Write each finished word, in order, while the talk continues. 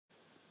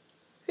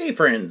Hey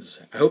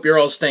friends, I hope you're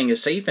all staying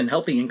as safe and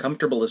healthy and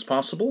comfortable as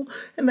possible,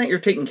 and that you're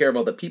taking care of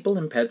all the people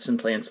and pets and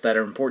plants that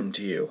are important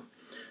to you.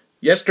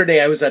 Yesterday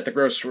I was at the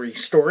grocery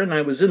store and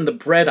I was in the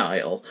bread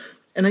aisle,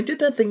 and I did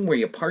that thing where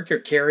you park your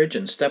carriage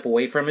and step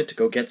away from it to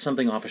go get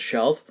something off a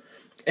shelf.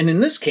 And in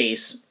this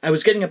case, I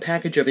was getting a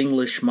package of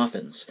English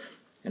muffins.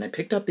 And I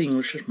picked up the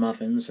English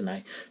muffins and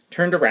I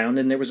turned around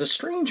and there was a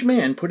strange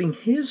man putting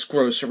his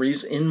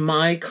groceries in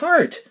my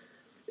cart.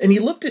 And he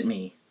looked at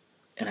me,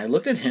 and I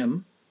looked at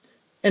him,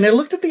 and I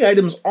looked at the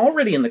items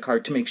already in the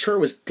cart to make sure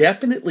it was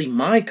definitely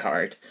my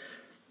cart,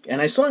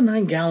 and I saw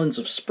 9 gallons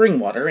of spring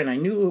water, and I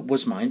knew it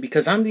was mine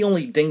because I'm the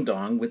only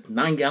ding-dong with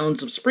 9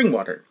 gallons of spring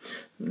water.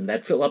 And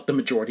that filled up the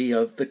majority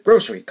of the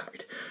grocery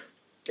cart.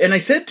 And I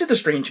said to the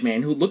strange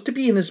man, who looked to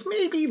be in his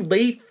maybe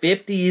late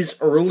 50s,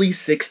 early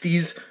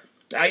 60s,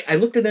 I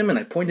looked at him and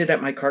I pointed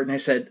at my cart and I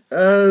said,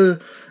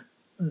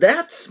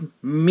 that's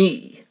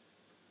me.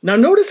 Now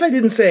notice I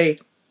didn't say,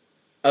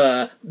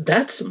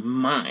 that's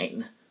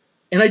mine.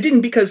 And I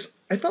didn't because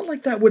I felt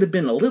like that would have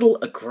been a little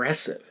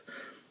aggressive.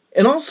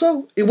 And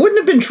also, it wouldn't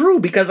have been true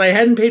because I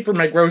hadn't paid for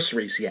my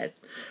groceries yet.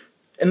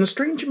 And the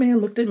strange man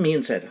looked at me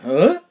and said,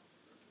 huh?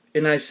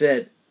 And I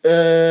said,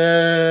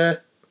 And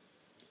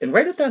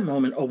right at that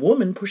moment, a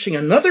woman pushing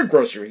another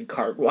grocery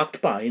cart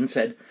walked by and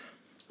said,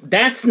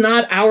 that's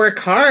not our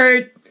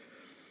cart.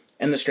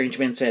 And the strange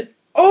man said,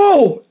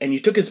 oh! And he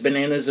took his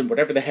bananas and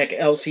whatever the heck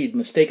else he'd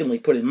mistakenly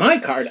put in my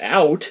cart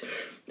out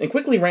and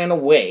quickly ran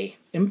away,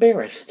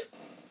 embarrassed.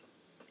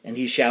 And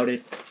he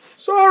shouted,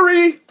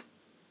 sorry!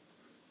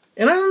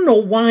 And I don't know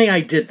why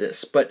I did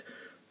this, but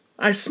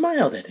I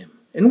smiled at him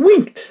and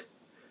winked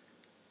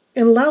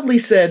and loudly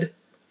said,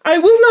 I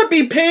will not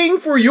be paying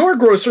for your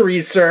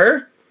groceries,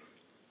 sir.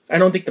 I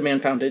don't think the man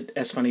found it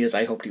as funny as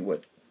I hoped he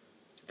would.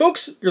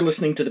 Folks, you're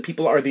listening to the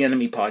People Are the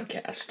Enemy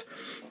podcast.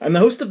 I'm the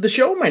host of the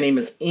show. My name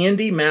is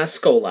Andy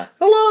Mascola.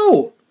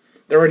 Hello!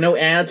 There are no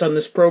ads on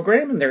this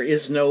program, and there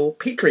is no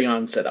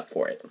Patreon set up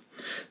for it.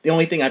 The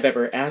only thing I've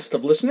ever asked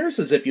of listeners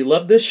is if you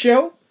love this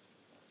show,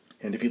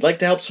 and if you'd like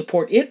to help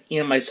support it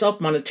and myself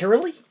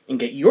monetarily, and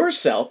get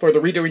yourself or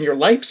the reader in your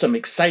life some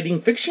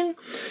exciting fiction,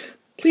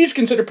 please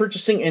consider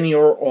purchasing any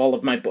or all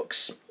of my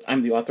books.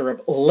 I'm the author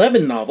of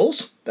 11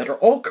 novels that are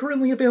all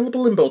currently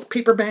available in both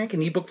paperback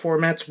and ebook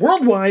formats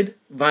worldwide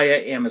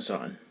via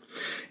Amazon.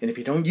 And if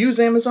you don't use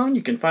Amazon,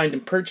 you can find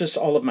and purchase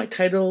all of my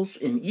titles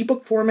in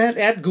ebook format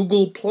at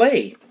Google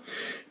Play.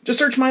 Just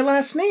search my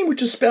last name,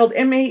 which is spelled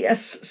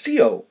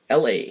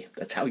Mascola.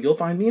 That's how you'll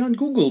find me on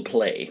Google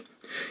Play.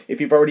 If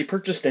you've already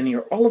purchased any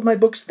or all of my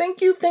books, thank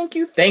you, thank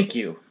you, thank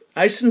you.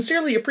 I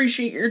sincerely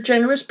appreciate your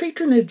generous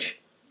patronage.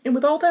 And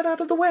with all that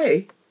out of the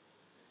way,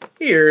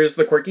 here's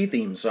the quirky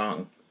theme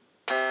song.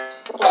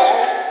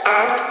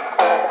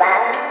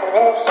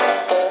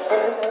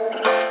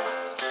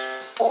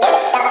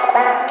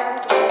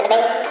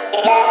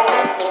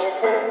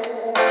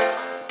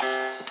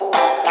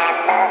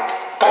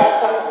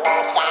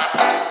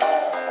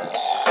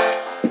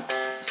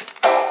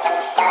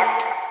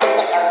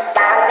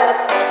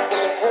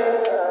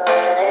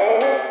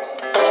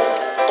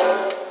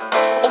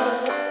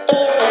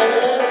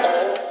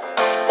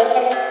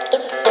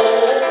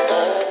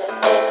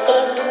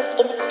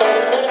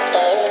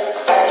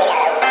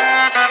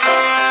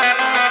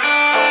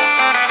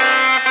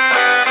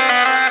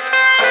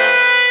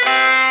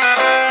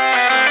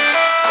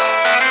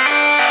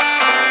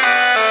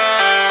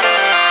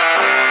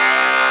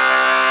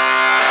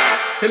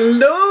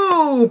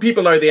 Hello,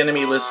 People Are the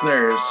Enemy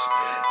listeners.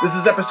 This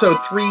is episode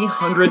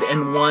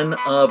 301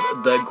 of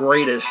the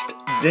greatest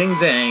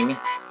ding-dang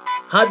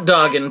hot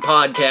doggin'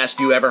 podcast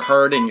you ever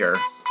heard in your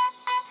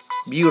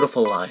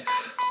beautiful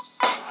life.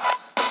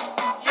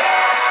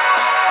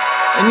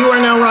 And you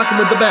are now rocking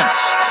with the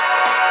best.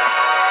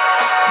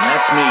 And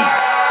that's me.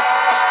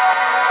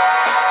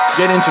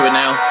 Get into it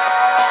now.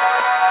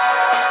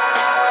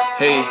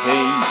 Hey,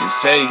 hey, you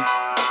say.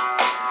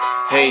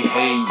 Hey,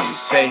 hey, you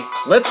say.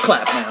 Let's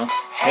clap now.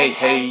 Hey,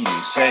 hey, you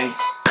say.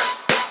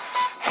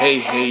 Hey,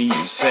 hey,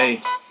 you say.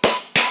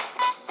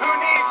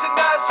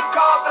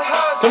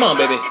 Come on,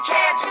 baby.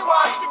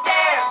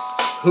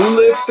 Who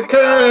lift the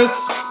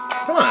curse?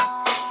 Come on.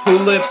 Who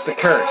lift the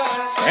curse?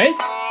 Right?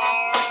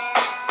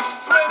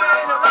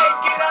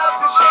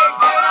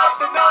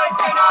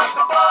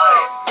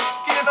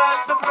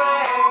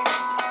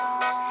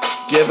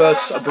 Give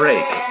us a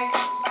break.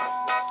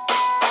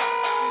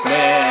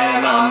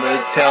 Man on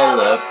the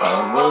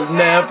telephone will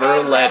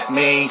never let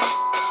me.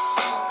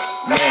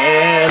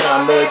 Man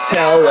on the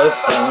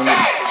telephone.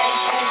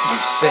 You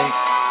say.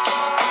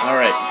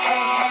 Alright.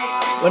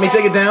 Let me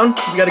take it down.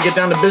 We gotta get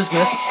down to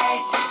business.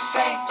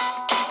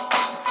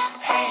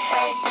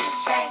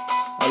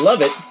 I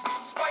love it.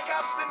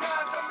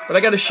 But I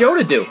got a show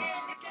to do.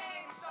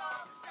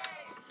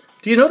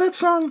 Do you know that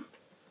song?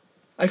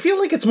 I feel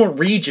like it's more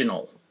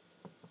regional.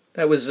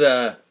 That was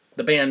the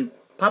band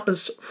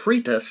Papas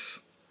Fritas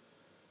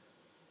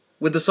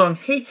with the song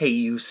Hey Hey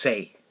You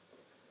Say.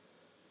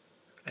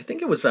 I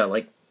think it was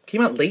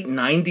came out late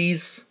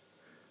 90s.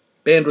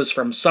 Band was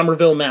from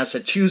Somerville,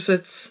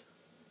 Massachusetts.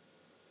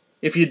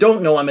 If you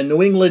don't know, I'm a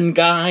New England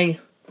guy.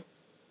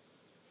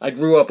 I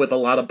grew up with a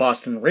lot of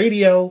Boston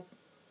radio,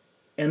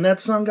 and that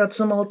song got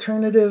some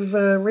alternative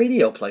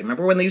radio play.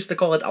 Remember when they used to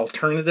call it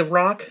alternative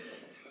rock?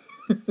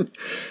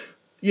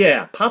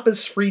 Yeah,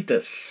 Papas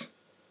Fritas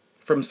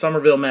from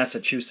Somerville,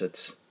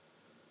 Massachusetts.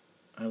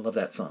 I love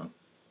that song.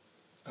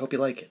 I hope you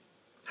like it.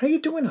 How you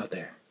doing out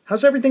there?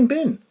 How's everything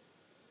been?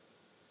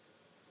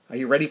 Are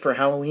you ready for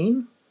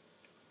Halloween?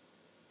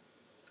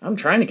 I'm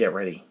trying to get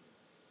ready.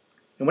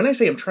 And when I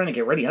say I'm trying to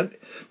get ready,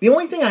 the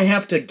only thing I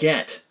have to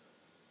get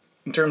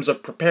in terms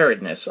of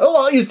preparedness,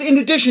 is in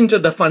addition to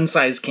the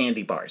fun-sized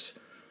candy bars,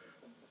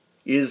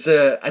 is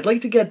I'd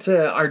like to get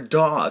our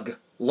dog,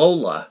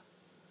 Lola,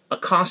 a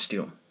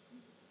costume.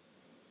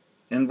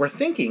 And we're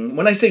thinking,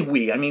 when I say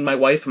we, I mean my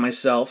wife,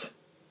 myself,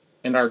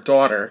 and our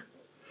daughter,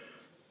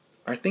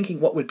 are thinking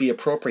what would be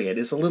appropriate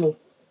is a little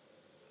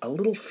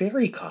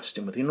fairy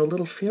costume with,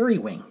 little fairy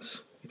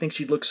wings. You think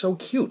she'd look so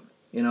cute,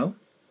 A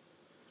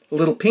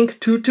little pink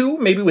tutu,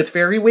 maybe with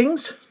fairy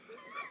wings.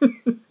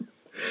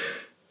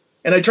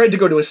 And I tried to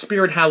go to a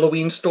Spirit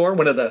Halloween store,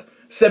 one of the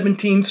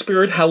 17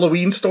 Spirit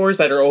Halloween stores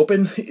that are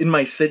open in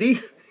my city.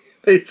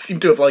 They seem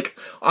to have,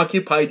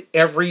 occupied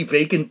every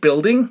vacant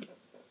building,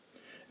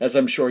 as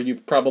I'm sure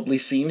you've probably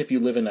seen if you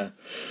live in a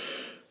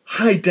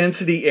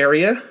high-density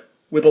area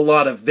with a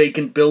lot of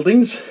vacant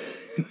buildings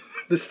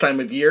this time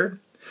of year.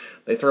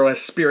 They throw a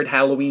Spirit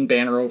Halloween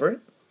banner over it.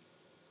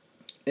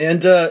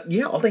 And,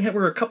 all they had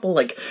were a couple,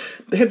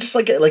 they had just,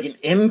 an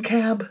end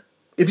cab.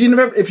 If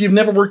you've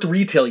never worked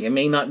retail, you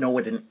may not know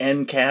what an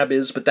end cab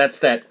is, but that's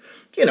that,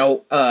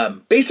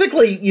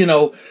 basically,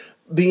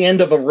 the end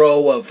of a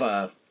row of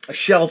a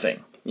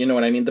shelving. You know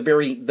what I mean? The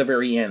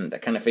very end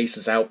that kind of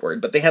faces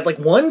outward. But they had,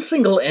 one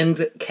single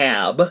end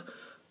cab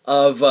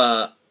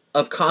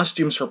of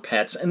costumes for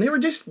pets, and they were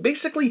just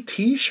basically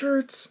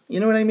T-shirts. You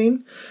know what I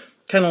mean?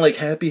 Kind of like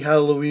Happy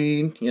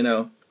Halloween,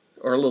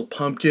 or a little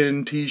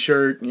pumpkin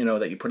T-shirt,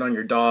 that you put on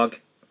your dog.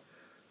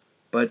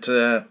 But,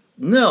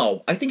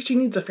 no, I think she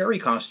needs a fairy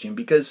costume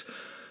because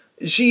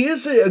she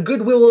is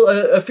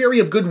a fairy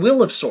of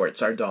goodwill of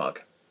sorts, our dog.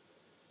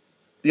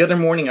 The other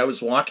morning I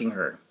was walking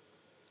her,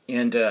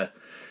 and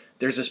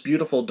there's this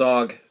beautiful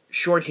dog,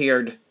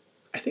 short-haired,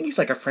 I think he's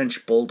like a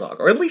French bulldog,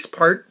 or at least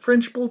part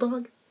French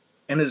bulldog.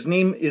 And his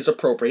name is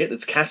appropriate,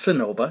 it's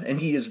Casanova,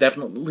 and he is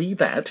definitely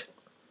that.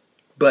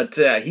 But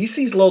he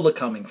sees Lola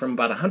coming from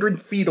about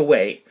 100 feet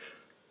away,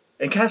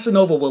 and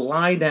Casanova will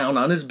lie down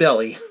on his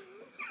belly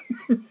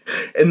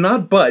and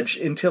not budge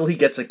until he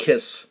gets a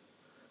kiss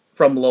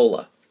from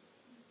Lola.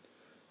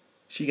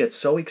 She gets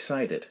so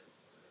excited.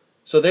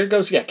 So there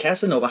goes,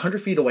 Casanova,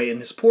 100 feet away, and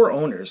his poor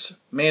owners,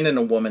 man and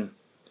a woman,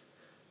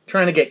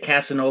 trying to get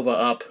Casanova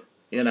up,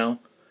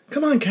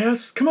 Come on,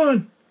 Cass, come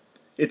on.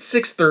 It's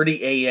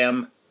 6:30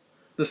 a.m.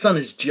 The sun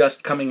is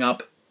just coming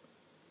up.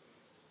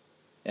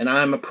 And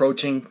I'm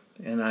approaching,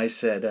 and I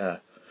said,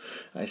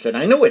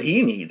 I know what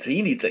he needs.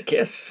 He needs a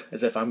kiss,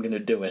 as if I'm going to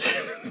do it.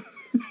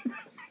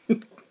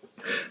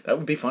 That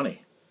would be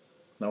funny.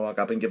 I walk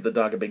up and give the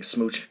dog a big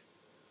smooch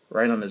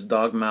right on his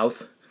dog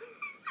mouth.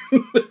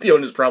 The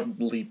owners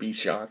probably be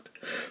shocked.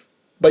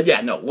 But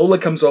yeah, no, Lola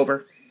comes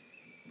over,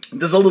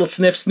 does a little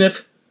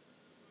sniff,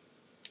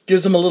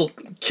 gives him a little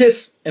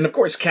kiss, and of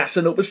course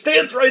Casanova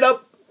stands right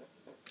up,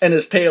 and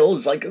his tail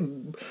is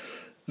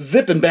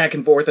zipping back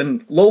and forth,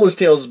 and Lola's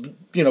tail's,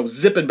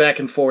 zipping back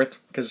and forth,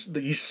 because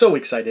he's so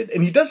excited.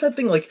 And he does that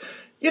thing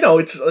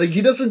it's like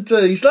he doesn't,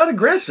 he's not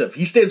aggressive.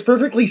 He stands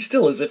perfectly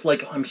still as if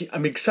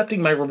I'm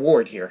accepting my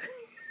reward here.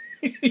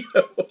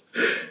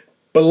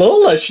 But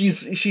Lola,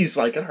 she's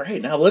like, all right,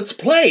 now let's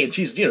play. And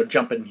she's,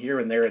 jumping here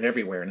and there and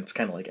everywhere. And it's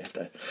kind of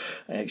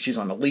like she's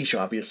on a leash,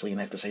 obviously, and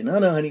I have to say, no,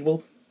 honey,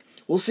 we'll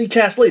see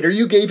Cass later.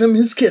 You gave him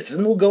his kiss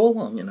and we'll go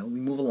along, we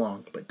move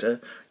along. But,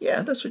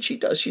 that's what she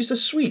does. She's a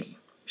sweetie.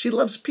 She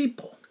loves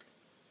people.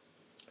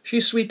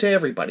 She's sweet to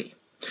everybody.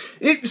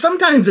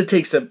 Sometimes it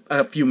takes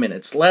a few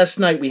minutes. Last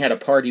night we had a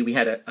party. We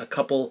had a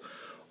couple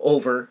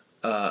over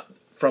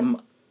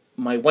from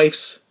my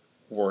wife's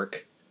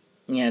work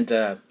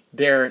and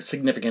their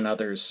significant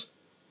others.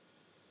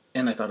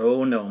 And I thought,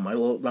 oh no,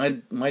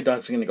 my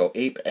dog's going to go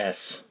ape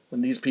S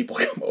when these people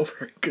come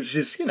over. Because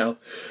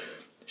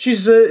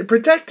she's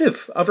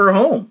protective of her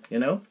home,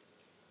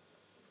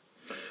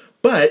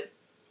 But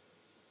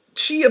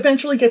she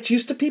eventually gets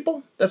used to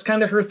people. That's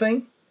kind of her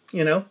thing,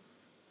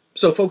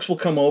 So folks will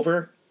come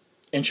over,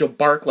 and she'll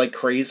bark like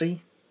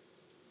crazy.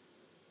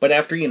 But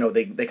after,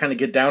 they kind of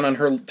get down on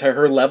her to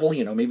her level,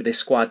 maybe they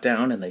squat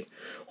down and they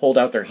hold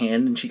out their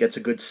hand, and she gets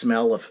a good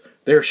smell of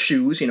their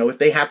shoes. If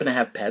they happen to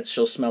have pets,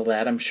 she'll smell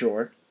that, I'm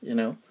sure,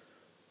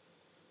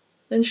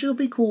 And she'll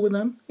be cool with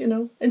them,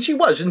 And she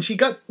was, and she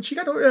got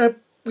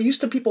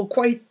used to people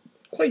quite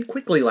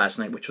quickly last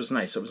night, which was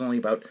nice. It was only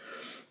about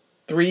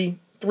three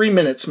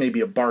minutes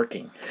maybe of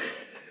barking.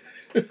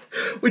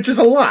 Which is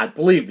a lot,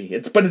 believe me.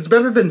 But it's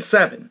better than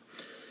 7.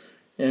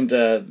 And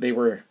they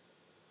were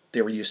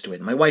used to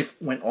it. My wife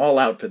went all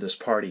out for this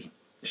party.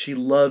 She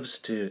loves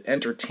to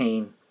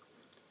entertain.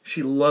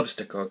 She loves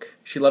to cook.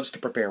 She loves to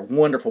prepare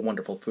wonderful,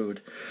 wonderful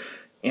food.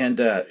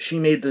 And she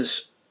made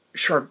this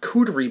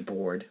charcuterie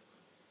board.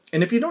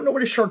 And if you don't know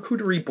what a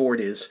charcuterie board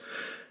is,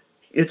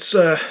 it's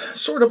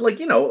sort of like,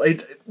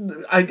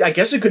 I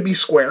guess it could be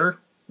square.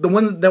 The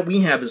one that we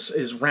have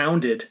is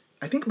rounded.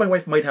 I think my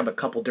wife might have a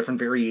couple different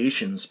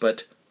variations,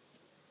 but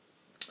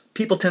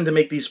people tend to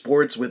make these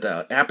boards with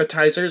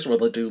appetizers, where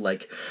they'll do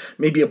like,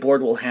 maybe a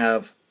board will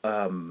have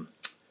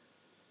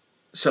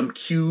some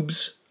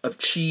cubes of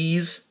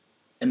cheese,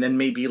 and then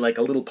maybe like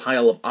a little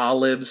pile of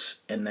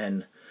olives, and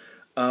then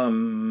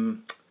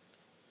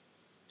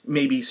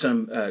maybe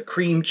some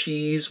cream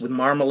cheese with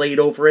marmalade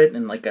over it,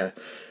 and like and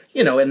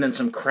then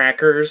some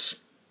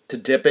crackers to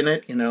dip in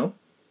it, and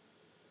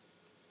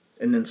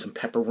then some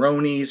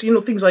pepperonis,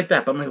 things like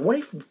that. But my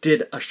wife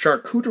did a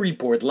charcuterie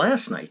board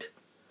last night.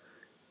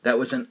 That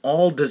was an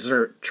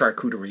all-dessert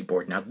charcuterie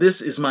board. Now,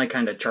 this is my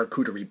kind of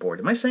charcuterie board.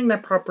 Am I saying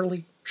that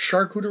properly?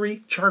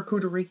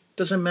 Charcuterie?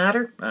 Does it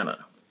matter? I don't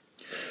know.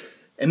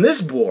 And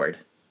this board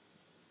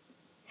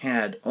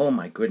had, oh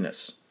my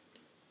goodness,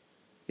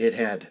 it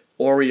had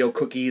Oreo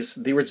cookies.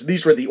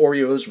 These were the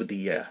Oreos with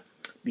the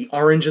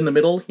orange in the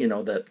middle,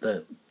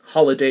 the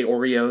holiday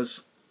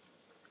Oreos.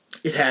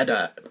 It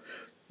had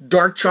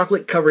dark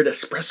chocolate covered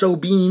espresso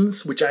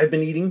beans, which I've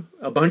been eating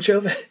a bunch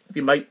of.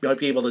 You might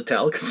be able to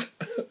tell because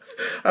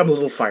I'm a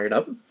little fired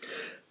up.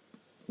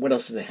 What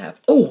else did they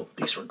have? Oh,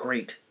 these were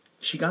great.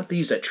 She got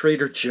these at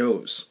Trader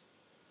Joe's.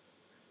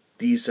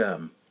 These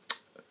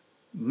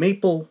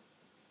maple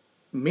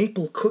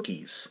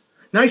cookies.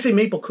 Now I say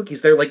maple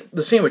cookies, they're like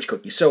the sandwich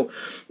cookies. So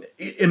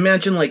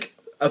imagine like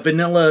a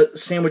vanilla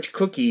sandwich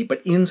cookie,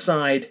 but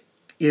inside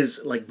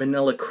is like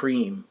vanilla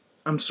cream.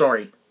 I'm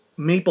sorry,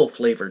 maple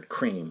flavored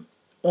cream.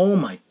 Oh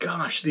my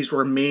gosh, these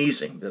were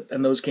amazing.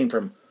 And those came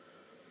from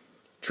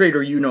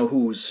Trader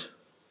You-Know-Who's.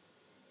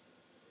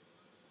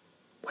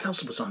 What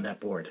else was on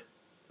that board?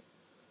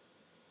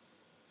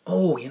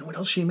 Oh, you know what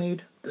else she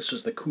made? This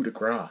was the coup de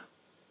grace.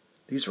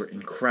 These were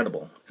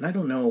incredible. And I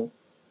don't know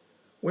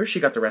where she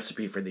got the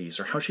recipe for these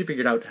or how she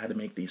figured out how to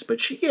make these, but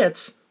she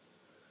gets,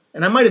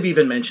 and I might have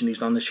even mentioned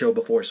these on the show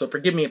before, so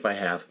forgive me if I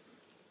have,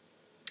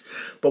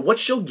 but what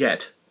she'll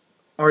get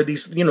are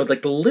these,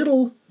 like the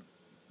little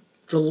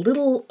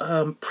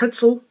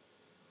pretzel,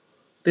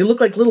 they look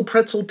like little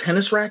pretzel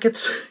tennis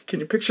rackets. Can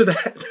you picture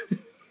that?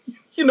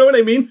 You know what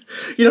I mean?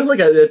 Like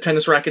a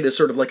tennis racket is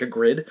sort of like a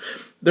grid.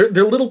 They're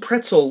little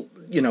pretzel,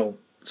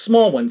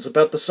 small ones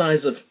about the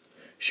size of,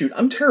 shoot,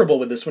 I'm terrible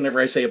with this whenever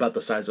I say about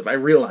the size of, I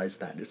realize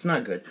that. It's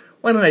not good.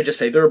 Why don't I just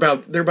say they're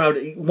about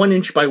 1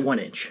 inch by 1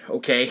 inch,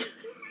 okay?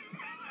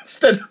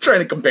 Instead of trying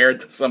to compare it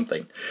to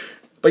something.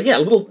 But yeah,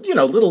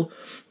 little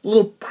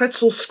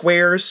pretzel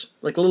squares,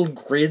 like little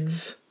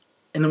grids.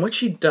 And then what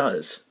she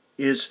does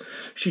is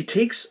she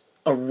takes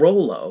a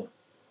Rolo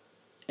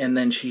and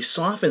then she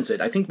softens it.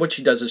 I think what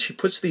she does is she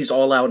puts these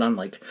all out on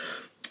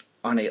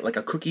a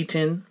cookie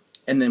tin,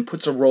 and then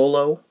puts a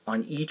Rolo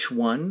on each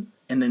one,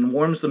 and then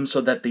warms them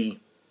so that the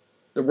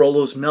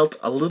Rolos melt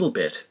a little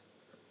bit.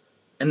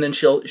 And then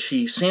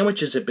she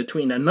sandwiches it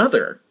between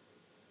another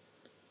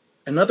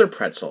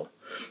pretzel.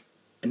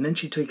 And then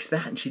she takes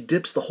that and she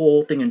dips the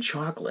whole thing in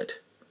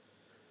chocolate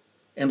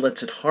and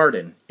lets it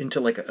harden into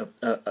like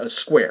a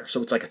square.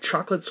 So it's like a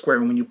chocolate square,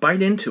 and when you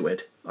bite into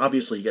it,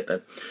 obviously you get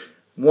the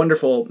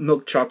wonderful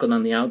milk chocolate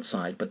on the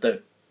outside, but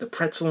the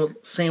pretzel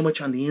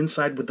sandwich on the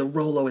inside with the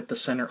Rolo at the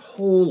center.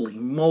 Holy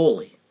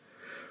moly.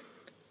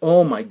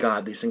 Oh my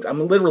God, these things.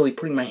 I'm literally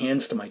putting my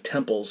hands to my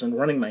temples and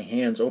running my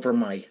hands over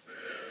my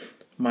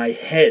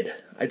head.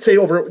 I'd say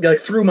over, like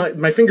through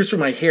my fingers through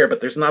my hair, but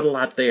there's not a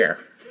lot there.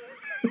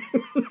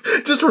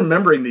 Just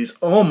remembering these.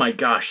 Oh my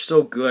gosh,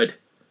 so good.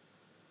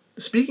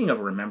 Speaking of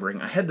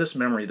remembering, I had this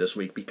memory this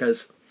week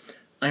because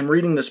I'm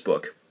reading this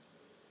book,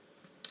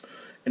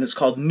 and it's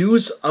called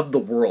News of the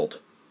World.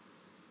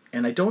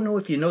 And I don't know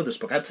if you know this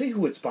book. I'll tell you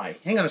who it's by.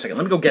 Hang on a second.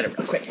 Let me go get it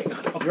real quick. Hang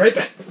on. I'll be right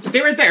back.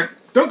 Stay right there.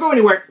 Don't go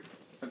anywhere.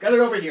 I've got it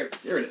over here.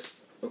 Here it is.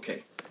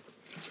 Okay.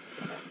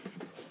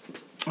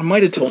 I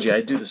might have told you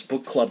I do this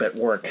book club at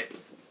work.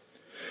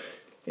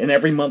 And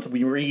every month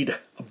we read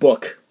a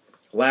book.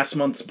 Last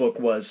month's book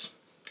was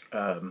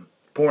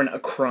Born a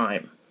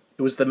Crime.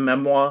 It was the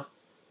memoir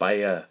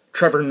by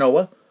Trevor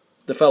Noah,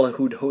 the fellow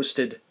who'd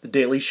hosted The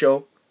Daily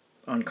Show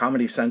on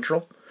Comedy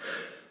Central.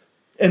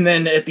 And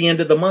then at the end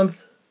of the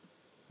month,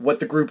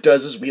 what the group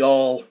does is we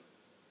all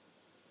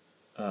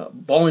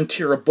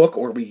volunteer a book,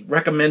 or we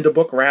recommend a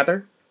book,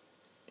 rather.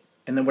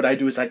 And then what I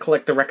do is I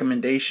collect the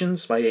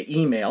recommendations via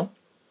email.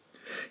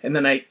 And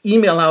then I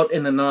email out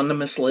an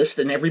anonymous list,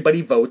 and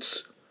everybody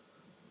votes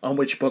on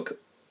which book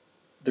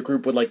the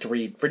group would like to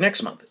read for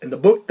next month. And the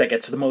book that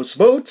gets the most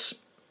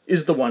votes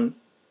is the one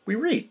we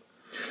read.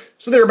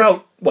 So there are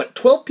about,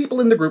 12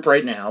 people in the group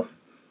right now.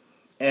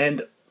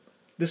 And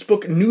this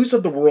book, News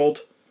of the World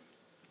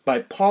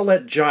by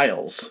Paulette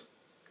Giles,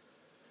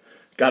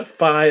 got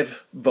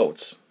 5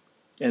 votes.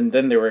 And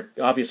then there were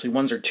obviously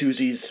ones or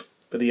twosies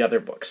for the other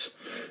books.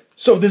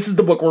 So this is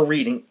the book we're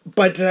reading.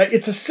 But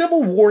it's a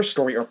Civil War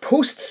story, or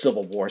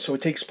post-Civil War. So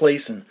it takes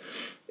place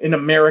in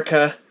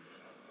America.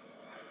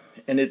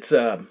 And it's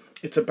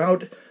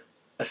about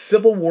a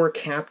Civil War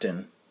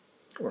captain,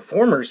 or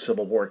former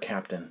Civil War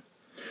captain,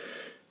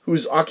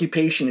 whose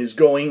occupation is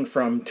going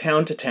from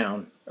town to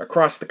town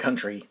across the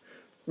country,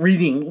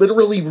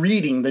 literally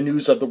reading the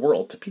news of the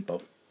world to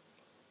people.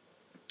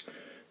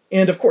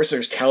 And of course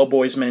there's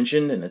cowboys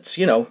mentioned, and it's,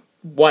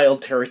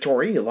 wild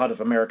territory. A lot of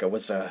America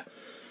was,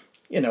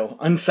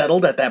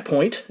 unsettled at that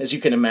point, as you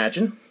can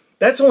imagine.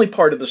 That's only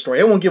part of the story.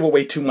 I won't give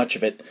away too much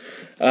of it.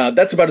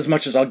 That's about as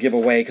much as I'll give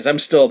away, because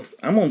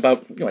I'm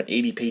about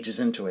 80 pages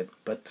into it.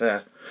 But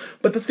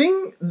the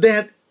thing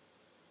that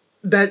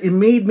it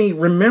made me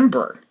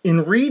remember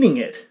in reading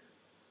it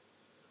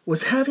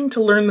was having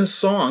to learn this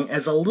song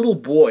as a little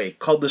boy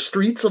called The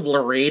Streets of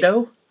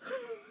Laredo.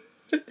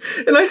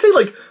 And I say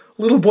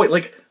little boy,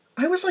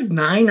 I was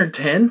 9 or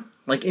 10,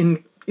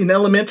 in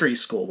elementary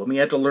school when we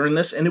had to learn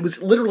this, and it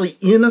was literally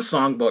in a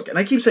songbook. And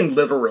I keep saying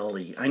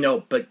literally, I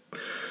know, but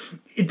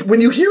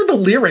when you hear the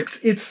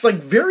lyrics, it's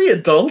very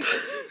adult,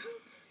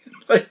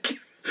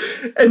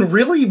 and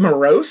really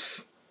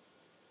morose.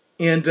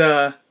 And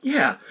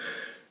yeah,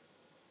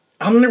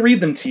 I'm gonna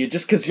read them to you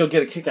just because you'll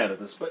get a kick out of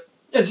this. But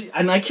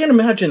and I can't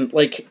imagine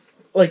like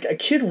a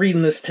kid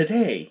reading this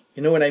today.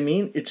 You know what I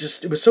mean? It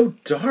was so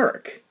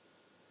dark.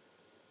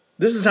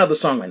 This is how the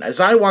song went. As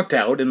I walked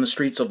out in the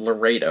streets of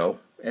Laredo,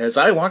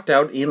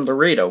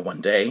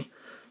 one day,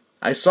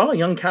 I saw a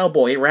young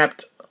cowboy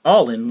wrapped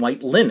in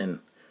white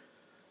linen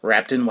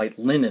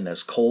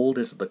as cold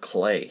as the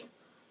clay.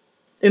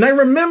 And I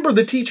remember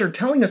the teacher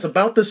telling us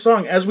about this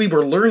song as we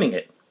were learning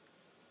it.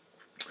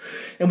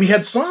 And we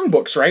had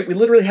songbooks, right? We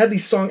literally had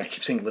these I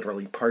keep saying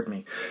literally, pardon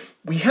me.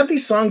 We had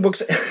these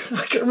songbooks, and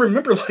I can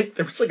remember,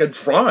 there was a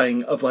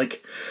drawing of, a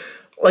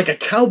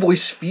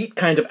cowboy's feet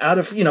kind of out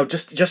of,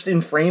 just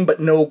in frame, but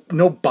no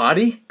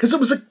body. Because it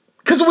was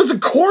a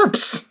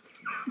corpse.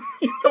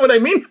 You know what I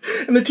mean?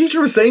 And the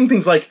teacher was saying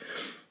things like,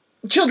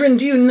 "Children,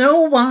 do you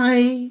know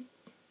why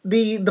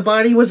the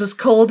body was as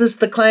cold as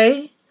the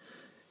clay?"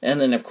 And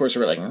then, of course,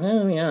 we're like,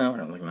 "Oh, yeah."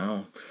 I'm like,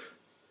 "No."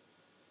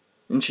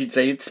 And she'd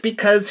say, "It's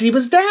because he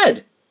was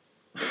dead."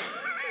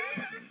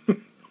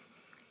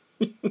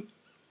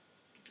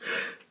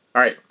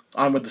 All right,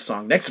 on with the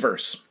song. Next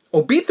verse.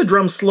 "Oh, beat the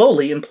drum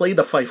slowly and play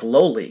the fife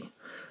lowly.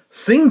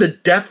 Sing the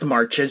death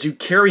march as you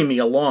carry me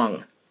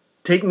along.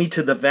 Take me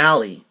to the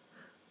valley.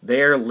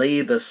 There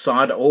lay the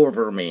sod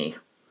over me.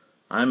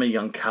 I'm a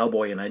young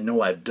cowboy and I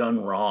know I've done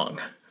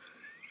wrong."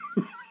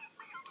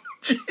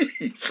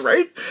 Jeez,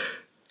 right?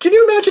 Can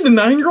you imagine a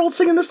 9-year-old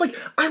singing this?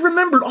 I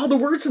remembered all the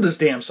words of this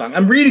damn song.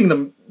 I'm reading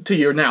them to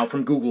you now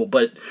from Google,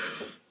 but,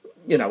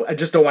 I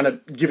just don't want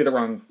to give you the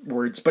wrong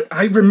words. But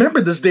I remember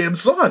this damn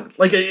song.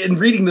 In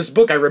reading this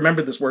book, I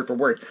remember this word for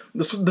word.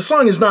 The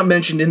song is not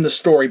mentioned in the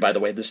story, by the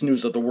way, this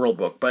News of the World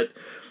book, but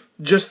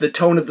just the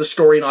tone of the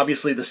story and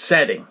obviously the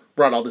setting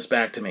brought all this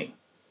back to me.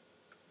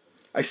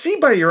 "I see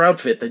by your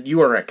outfit that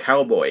you are a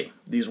cowboy.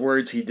 These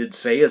words he did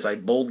say as I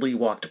boldly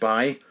walked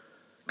by.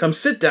 Come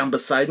sit down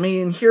beside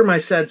me and hear my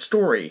sad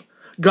story.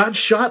 Got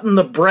shot in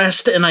the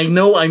breast and I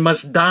know I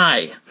must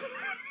die."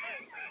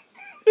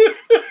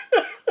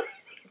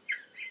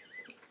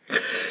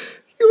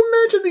 You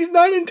imagine these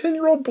 9 and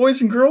 10-year-old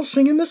boys and girls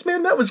singing this,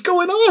 man? That was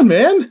going on,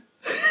 man.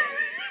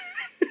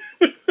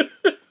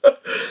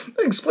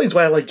 That explains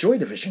why I like Joy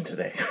Division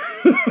today.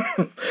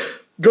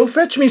 "Go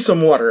fetch me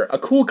some water, a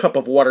cool cup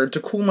of water to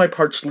cool my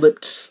parched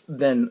lips,"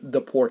 then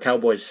the poor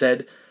cowboy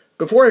said.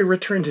 Before I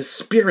returned, his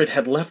spirit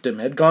had left him,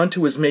 had gone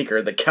to his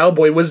maker. The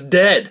cowboy was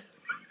dead.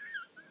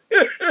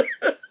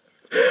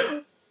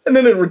 And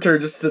then it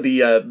returns to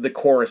the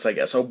chorus, I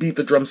guess. "Oh, beat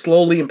the drum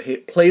slowly and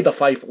play the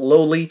fife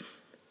lowly.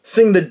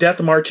 Sing the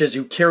death march as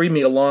you carry me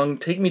along.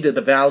 Take me to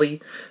the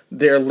valley.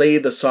 There lay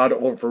the sod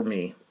over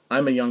me.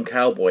 I'm a young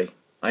cowboy.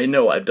 I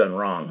know I've done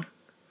wrong."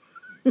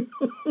 I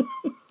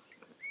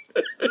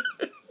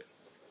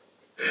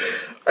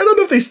don't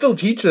know if they still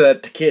teach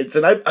that to kids,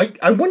 and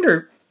I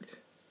wonder,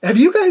 did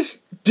you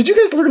guys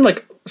learn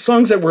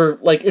songs that were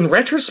in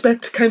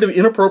retrospect kind of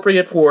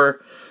inappropriate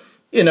for,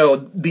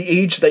 the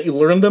age that you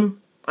learned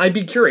them? I'd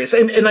be curious,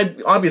 and I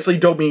obviously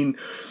don't mean,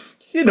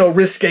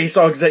 risque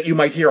songs that you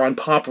might hear on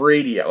pop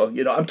radio.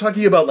 I'm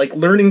talking about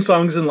learning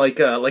songs in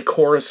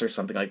chorus or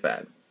something like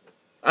that.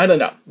 I don't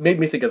know. Made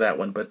me think of that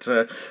one, but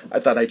I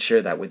thought I'd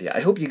share that with you. I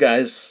hope you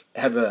guys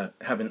have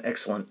an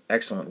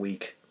excellent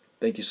week.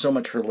 Thank you so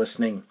much for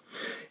listening.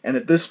 And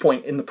at this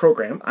point in the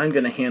program, I'm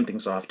going to hand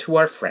things off to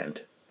our friend,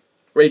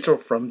 Rachel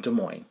from Des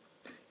Moines.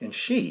 And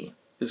she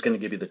is going to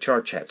give you the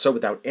chart chat. So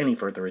without any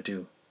further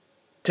ado,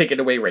 take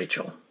it away,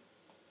 Rachel.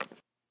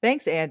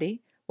 Thanks,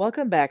 Andy.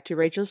 Welcome back to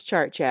Rachel's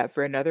Chart Chat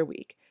for another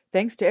week.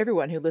 Thanks to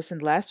everyone who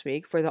listened last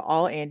week for the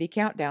All Andy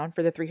Countdown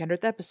for the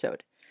 300th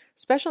episode.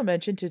 Special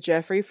mention to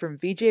Jeffrey from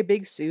VJ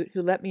Big Suit,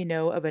 who let me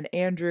know of an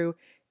Andrew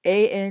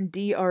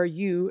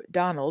Andru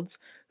Donalds,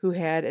 who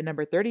had a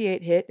number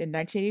 38 hit in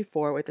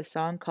 1984 with a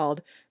song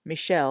called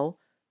Michelle,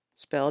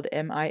 spelled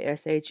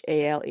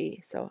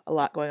Mishale. So a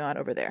lot going on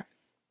over there.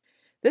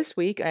 This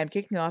week, I am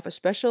kicking off a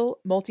special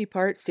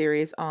multi-part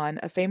series on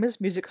a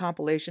famous music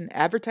compilation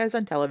advertised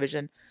on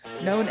television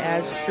known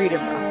as Freedom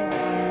Rock.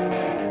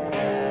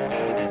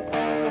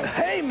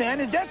 man,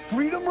 is that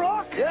freedom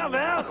rock? Yeah,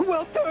 man.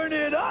 Well, turn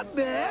it up,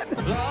 man.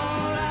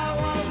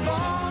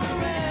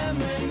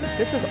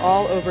 This was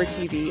all over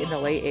TV in the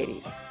late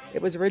 80s.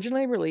 It was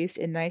originally released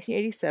in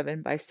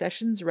 1987 by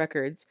Sessions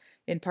Records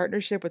in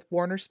partnership with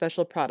Warner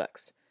Special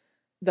Products.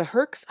 The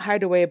Herc's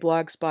Hideaway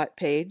blogspot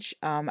page,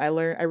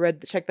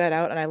 checked that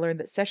out, and I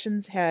learned that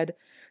Sessions had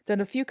done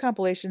a few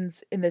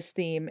compilations in this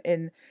theme,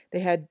 and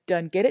they had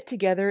done Get It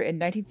Together in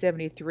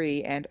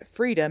 1973 and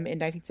Freedom in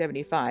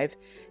 1975.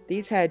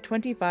 These had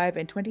 25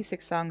 and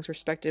 26 songs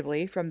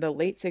respectively from the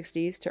late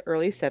 60s to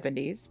early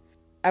 70s.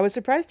 I was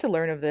surprised to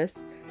learn of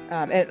this,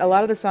 and a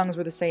lot of the songs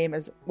were the same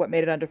as what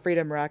made it onto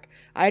Freedom Rock.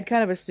 I had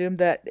kind of assumed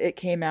that it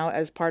came out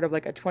as part of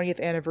like a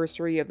 20th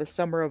anniversary of the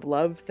Summer of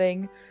Love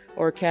thing,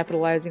 or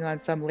capitalizing on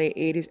some late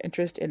 80s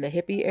interest in the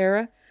hippie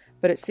era,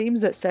 but it seems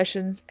that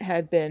Sessions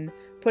had been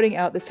putting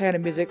out this kind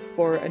of music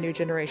for a new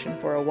generation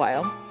for a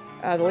while.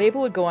 The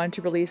label would go on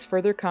to release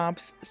further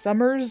comps,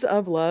 Summers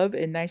of Love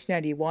in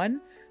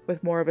 1991,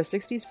 with more of a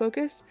 60s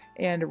focus,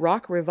 and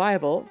Rock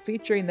Revival,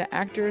 featuring the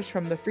actors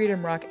from the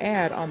Freedom Rock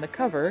ad on the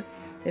cover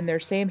in their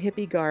same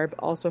hippie garb,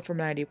 also from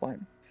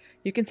 91.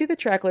 You can see the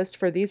track list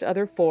for these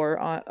other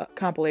four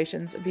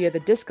compilations via the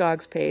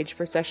Discogs page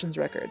for Sessions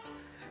Records.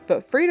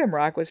 But Freedom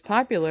Rock was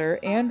popular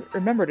and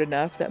remembered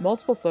enough that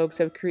multiple folks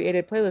have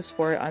created playlists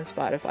for it on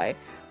Spotify,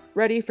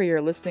 ready for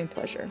your listening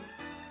pleasure.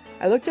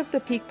 I looked up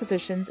the peak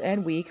positions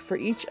and week for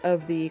each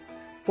of the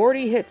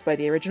 40 hits by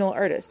the original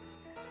artists,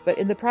 but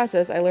in the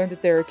process I learned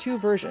that there are two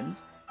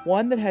versions,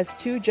 one that has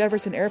 2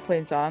 Jefferson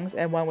Airplane songs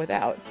and one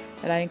without,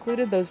 and I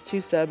included those 2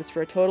 subs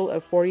for a total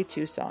of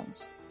 42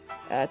 songs.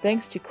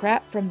 Thanks to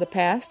Crap from the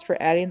Past for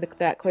adding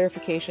that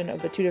clarification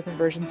of the 2 different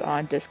versions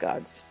on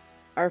Discogs.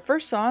 Our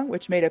first song,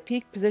 which made a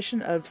peak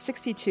position of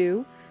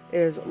 62,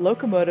 is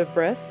Locomotive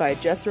Breath by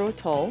Jethro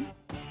Tull.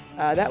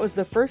 That was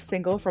the first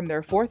single from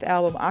their 4th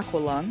album,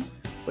 Aqualung,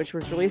 which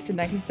was released in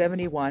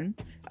 1971.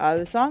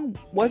 The song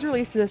was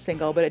released as a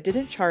single, but it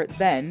didn't chart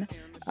then,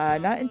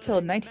 not until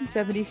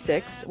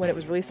 1976, when it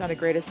was released on a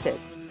Greatest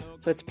Hits.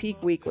 So its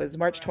peak week was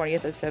March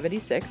 20th of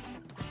 76.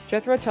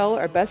 Jethro Tull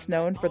are best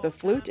known for the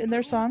flute in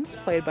their songs,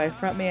 played by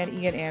frontman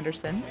Ian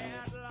Anderson.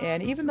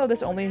 And even though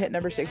this only hit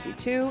number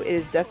 62, it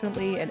is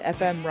definitely an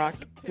FM rock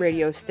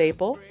radio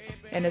staple,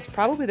 and is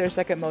probably their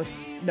second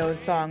most known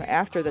song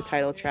after the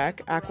title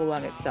track,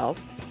 Aqualung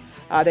itself.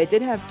 They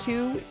did have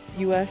 2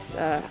 U.S.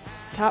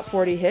 top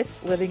 40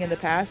 hits, Living in the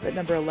Past at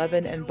number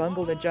 11 and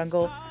Bungle the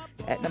Jungle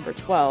at number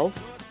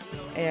 12.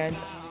 And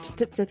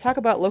to talk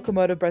about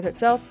Locomotive Breath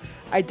itself,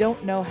 I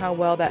don't know how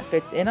well that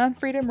fits in on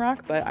Freedom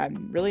Rock, but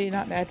I'm really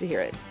not mad to hear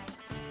it.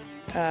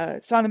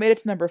 Song that made it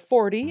to number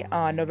 40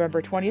 on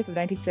November 20th of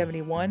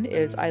 1971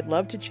 is I'd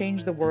Love to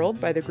Change the World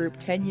by the group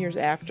 10 Years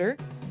After.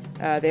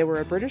 They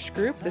were a British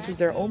group. This was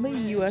their only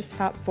US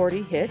top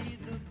 40 hit,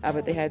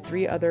 but they had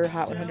 3 other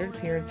Hot 100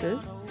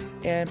 appearances.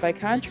 And by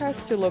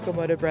contrast to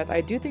Locomotive Breath,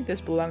 I do think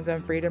this belongs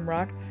on Freedom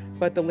Rock,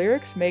 but the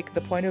lyrics make the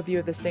point of view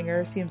of the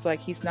singer seems like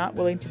he's not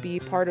willing to be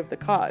part of the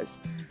cause.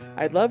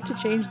 I'd love to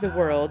change the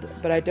world,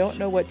 but I don't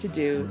know what to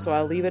do, so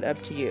I'll leave it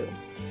up to you.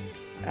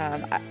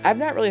 I've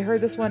not really heard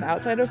this one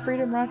outside of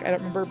Freedom Rock. I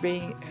don't remember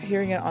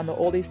hearing it on the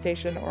Oldies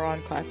station or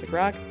on Classic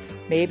Rock.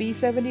 Maybe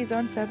 70s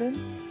on 7.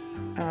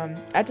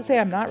 I have to say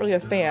I'm not really a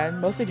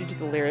fan, mostly due to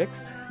the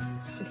lyrics.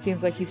 It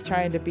seems like he's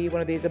trying to be one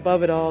of these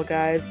above-it-all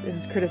guys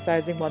and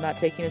criticizing while not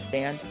taking a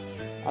stand,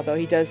 although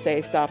he does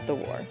say stop the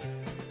war.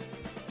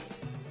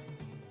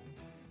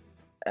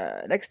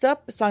 Next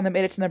up, a song that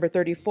made it to number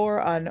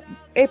 34 on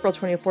April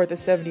 24th of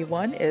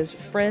 71 is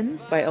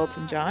Friends by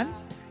Elton John.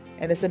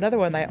 And it's another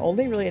one that I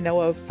only really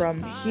know of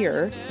from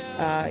here.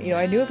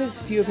 I knew of a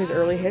few of his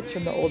early hits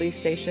from the Oldies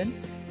station,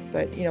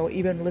 but,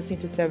 even listening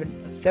to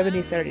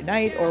 70 Saturday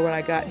Night or when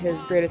I got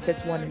his Greatest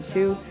Hits 1 and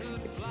 2,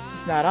 it's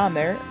just not on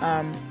there.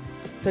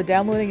 So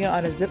downloading it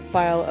on a zip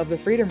file of the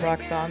Freedom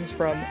Rock songs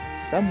from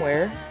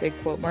somewhere, big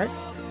quote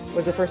marks,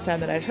 was the first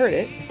time that I'd heard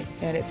it,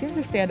 and it seems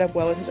to stand up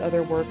well with his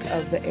other work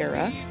of the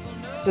era.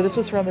 So this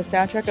was from the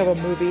soundtrack of a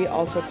movie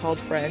also called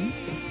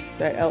Friends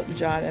that Elton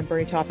John and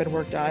Bernie Taupin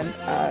worked on,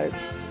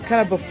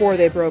 kind of before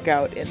they broke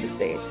out in the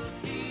States.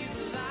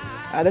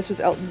 This was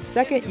Elton's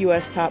second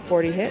U.S. top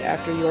 40 hit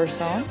after Your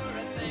Song.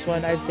 This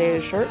one I'd say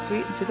is short,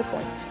 sweet, and to the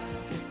point.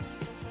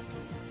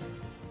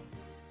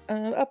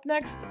 Up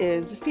next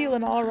is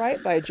Feelin'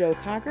 Alright by Joe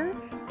Cocker.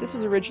 This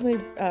was originally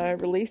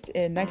released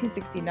in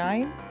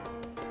 1969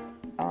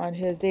 on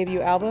his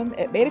debut album.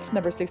 It made it to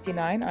number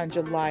 69 on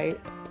July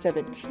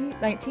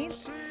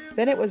 19th.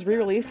 Then it was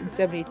re-released in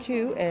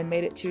 72 and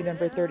made it to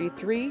number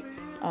 33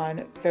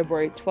 on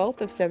February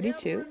 12th of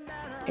 72.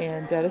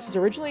 And this was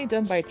originally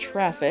done by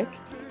Traffic,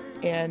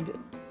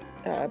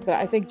 but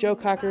I think Joe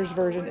Cocker's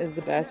version is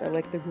the best. I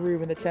like the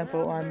groove and the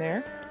tempo on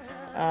there.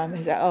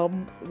 His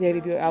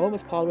debut album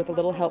was called With a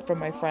Little Help from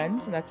My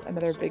Friends, and that's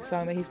another big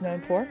song that he's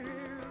known for.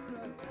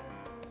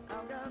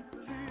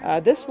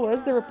 This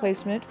was the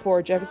replacement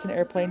for Jefferson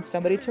Airplane's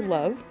Somebody to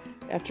Love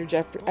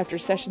after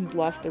Sessions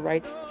lost the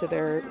rights to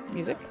their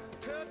music.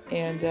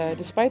 And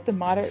despite the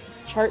moderate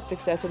chart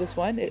success of this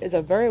one, it is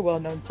a very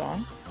well-known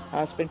song.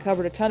 It's been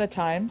covered a ton of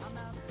times.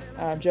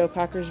 Joe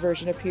Cocker's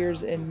version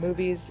appears in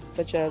movies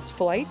such as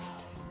Flight,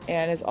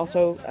 and is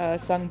also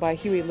sung by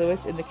Huey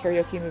Lewis in the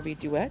karaoke movie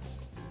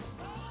Duets.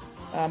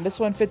 This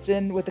one fits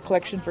in with the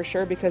collection for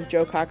sure because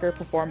Joe Cocker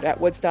performed at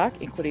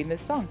Woodstock, including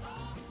this song.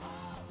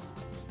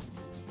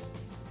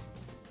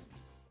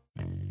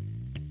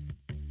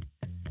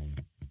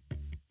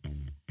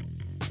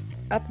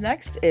 Up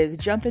next is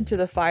Jump Into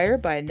the Fire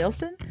by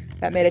Nilsson.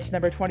 That made it to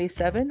number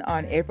 27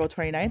 on April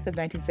 29th of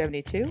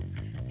 1972.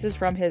 This is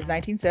from his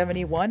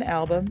 1971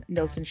 album,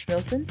 Nilsson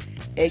Schmilsson,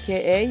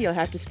 aka You'll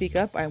Have to Speak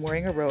Up, I'm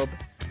Wearing a Robe.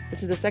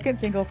 This is the second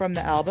single from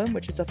the album,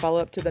 which is a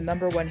follow-up to the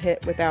number one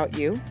hit, Without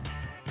You.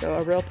 So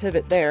a real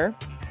pivot there.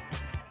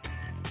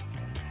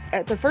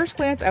 At the first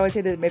glance, I would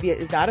say that maybe it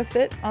is not a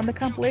fit on the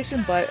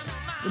compilation, but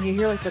when you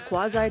hear like the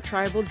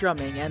quasi-tribal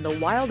drumming and the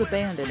wild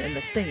abandon in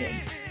the singing,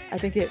 I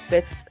think it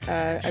fits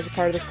as a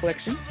part of this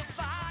collection.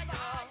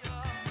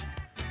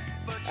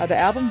 The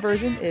album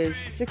version is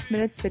 6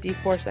 minutes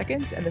 54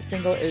 seconds, and the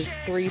single is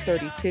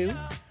 3:32.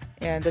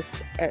 And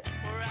this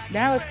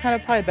now it's kind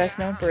of probably best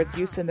known for its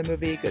use in the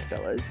movie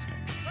Goodfellas.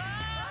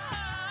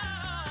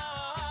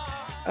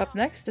 Up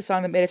next, the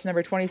song that made it to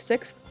number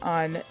 26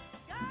 on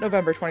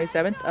November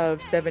 27th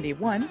of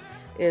 71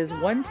 is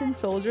One Tin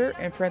Soldier,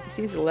 in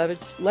parentheses, The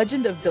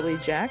Legend of Billy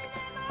Jack,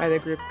 by the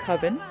group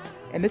Coven.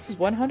 And this is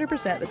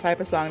 100% the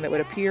type of song that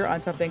would appear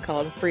on something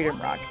called Freedom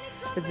Rock.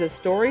 This is a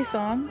story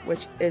song,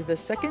 which is the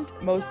second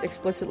most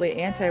explicitly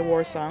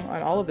anti-war song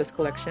on all of this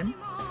collection.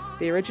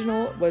 The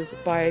original was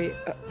by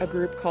a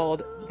group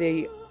called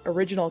The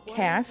Original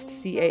Cast,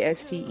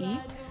 C-A-S-T-E.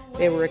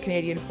 They were a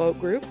Canadian folk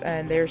group,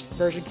 and their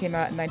version came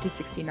out in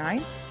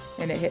 1969,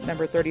 and it hit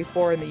number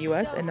 34 in the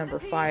US and number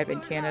 5 in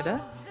Canada.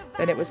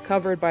 Then it was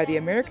covered by the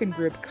American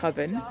group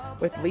Coven,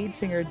 with lead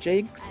singer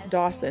Jakes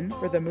Dawson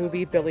for the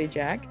movie Billy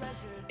Jack.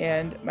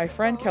 And my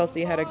friend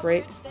Kelsey had a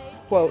great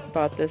quote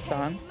about this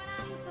song.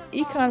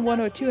 Econ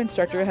 102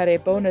 instructor had a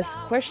bonus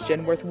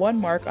question worth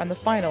 1 mark on the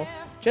final,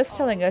 just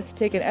telling us to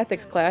take an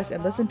ethics class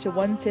and listen to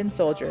One Tin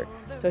Soldier,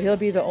 so he'll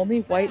be the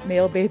only white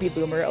male baby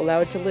boomer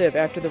allowed to live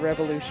after the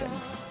revolution.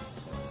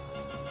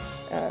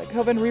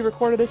 Coven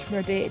re-recorded this from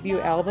their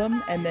debut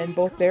album, and then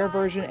both their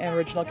version and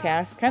original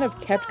cast kind of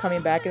kept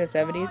coming back in the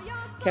 70s,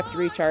 kept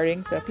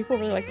recharting, so people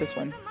really like this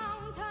one.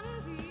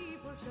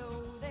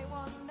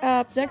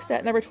 Up next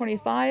at number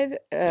 25,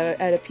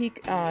 at a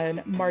peak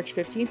on March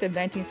 15th of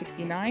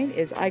 1969,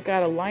 is I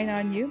Got a Line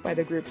on You by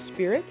the group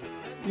Spirit.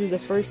 This is the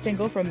first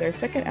single from their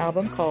second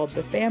album called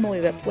The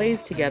Family That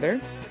Plays Together,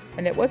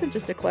 and it wasn't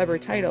just a clever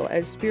title,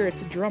 as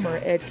Spirit's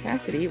drummer Ed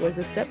Cassidy was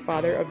the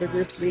stepfather of the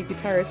group's lead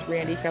guitarist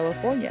Randy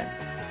California.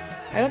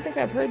 I don't think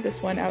I've heard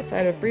this one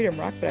outside of Freedom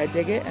Rock, but I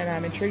dig it, and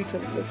I'm intrigued to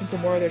listen to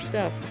more of their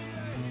stuff.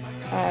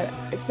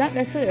 It's not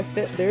necessarily a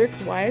fit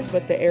lyrics-wise,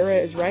 but the era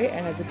is right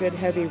and has a good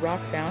heavy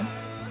rock sound.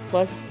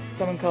 Plus,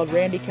 someone called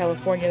Randy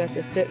California, that's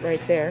a fit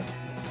right there.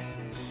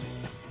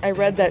 I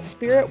read that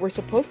Spirit were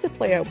supposed to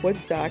play at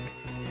Woodstock,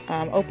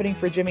 opening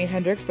for Jimi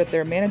Hendrix, but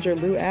their manager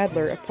Lou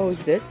Adler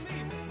opposed it.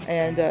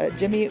 And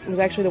Jimmy was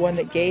actually the one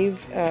that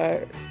gave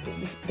the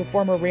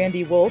former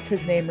Randy Wolf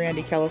his name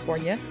Randy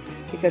California,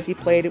 because he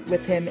played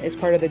with him as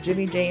part of the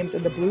Jimmy James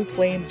and the Blue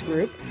Flames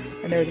group.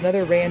 And there was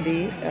another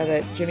Randy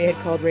that Jimmy had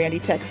called Randy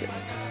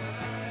Texas.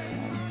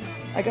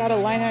 I Got a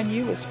Line on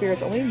You was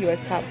Spirit's only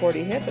US Top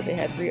 40 hit, but they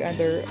had 3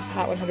 other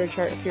Hot 100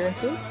 chart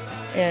appearances.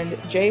 And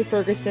Jay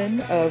Ferguson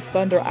of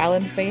Thunder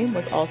Island fame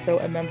was also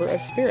a member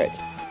of Spirit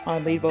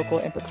on lead vocal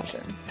and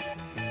percussion.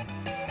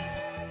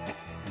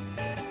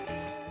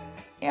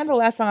 And the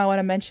last song I want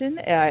to mention,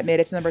 it made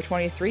it to number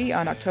 23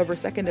 on October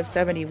 2nd of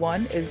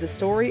 71, is The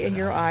Story in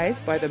Your Eyes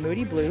by the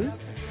Moody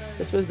Blues.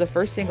 This was the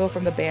first single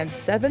from the band's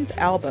 7th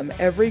album,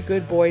 Every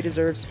Good Boy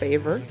Deserves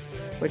Favor,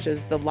 which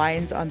is the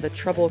lines on the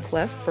treble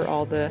clef for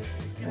all the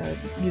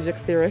music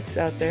theorists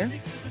out there.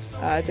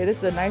 I'd say this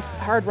is a nice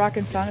hard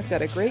rockin' song. It's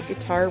got a great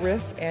guitar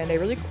riff and a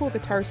really cool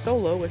guitar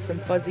solo with some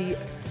fuzzy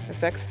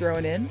effects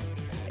thrown in.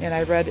 And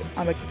I read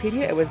on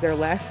Wikipedia it was their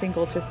last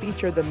single to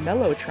feature the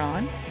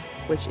Mellotron,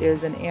 which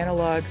is an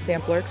analog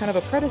sampler, kind of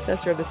a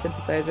predecessor of the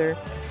synthesizer.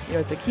 You know,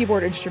 it's a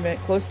keyboard instrument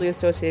closely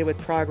associated with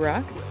prog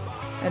rock.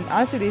 And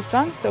honestly, these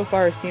songs so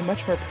far seem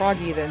much more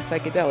proggy than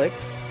psychedelic,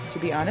 to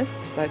be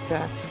honest, but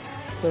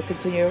we'll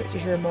continue to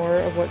hear more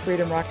of what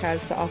Freedom Rock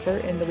has to offer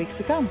in the weeks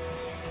to come.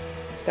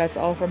 That's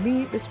all from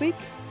me this week.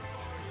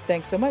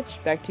 Thanks so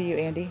much. Back to you,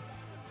 Andy.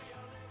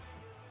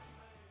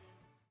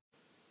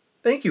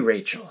 Thank you,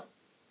 Rachel.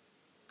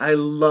 I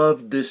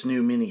loved this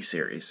new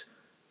mini-series.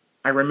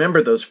 I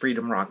remember those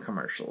Freedom Rock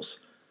commercials.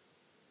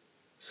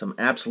 Some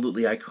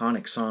absolutely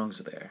iconic songs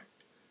there.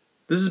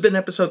 This has been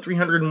episode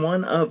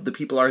 301 of the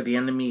People Are the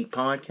Enemy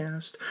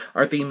podcast.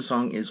 Our theme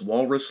song is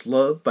Walrus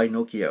Love by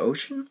Nokia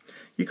Ocean.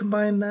 You can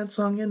find that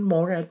song and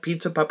more at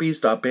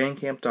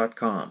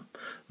pizzapuppies.bandcamp.com.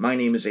 My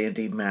name is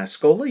Andy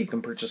Mascola. You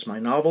can purchase my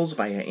novels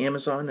via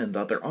Amazon and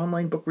other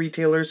online book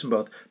retailers in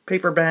both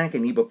paperback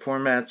and ebook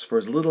formats for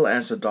as little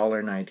as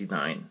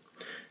 $1.99.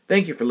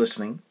 Thank you for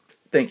listening.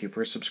 Thank you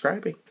for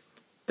subscribing.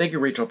 Thank you,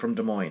 Rachel from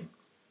Des Moines.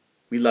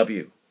 We love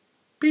you.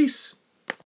 Peace.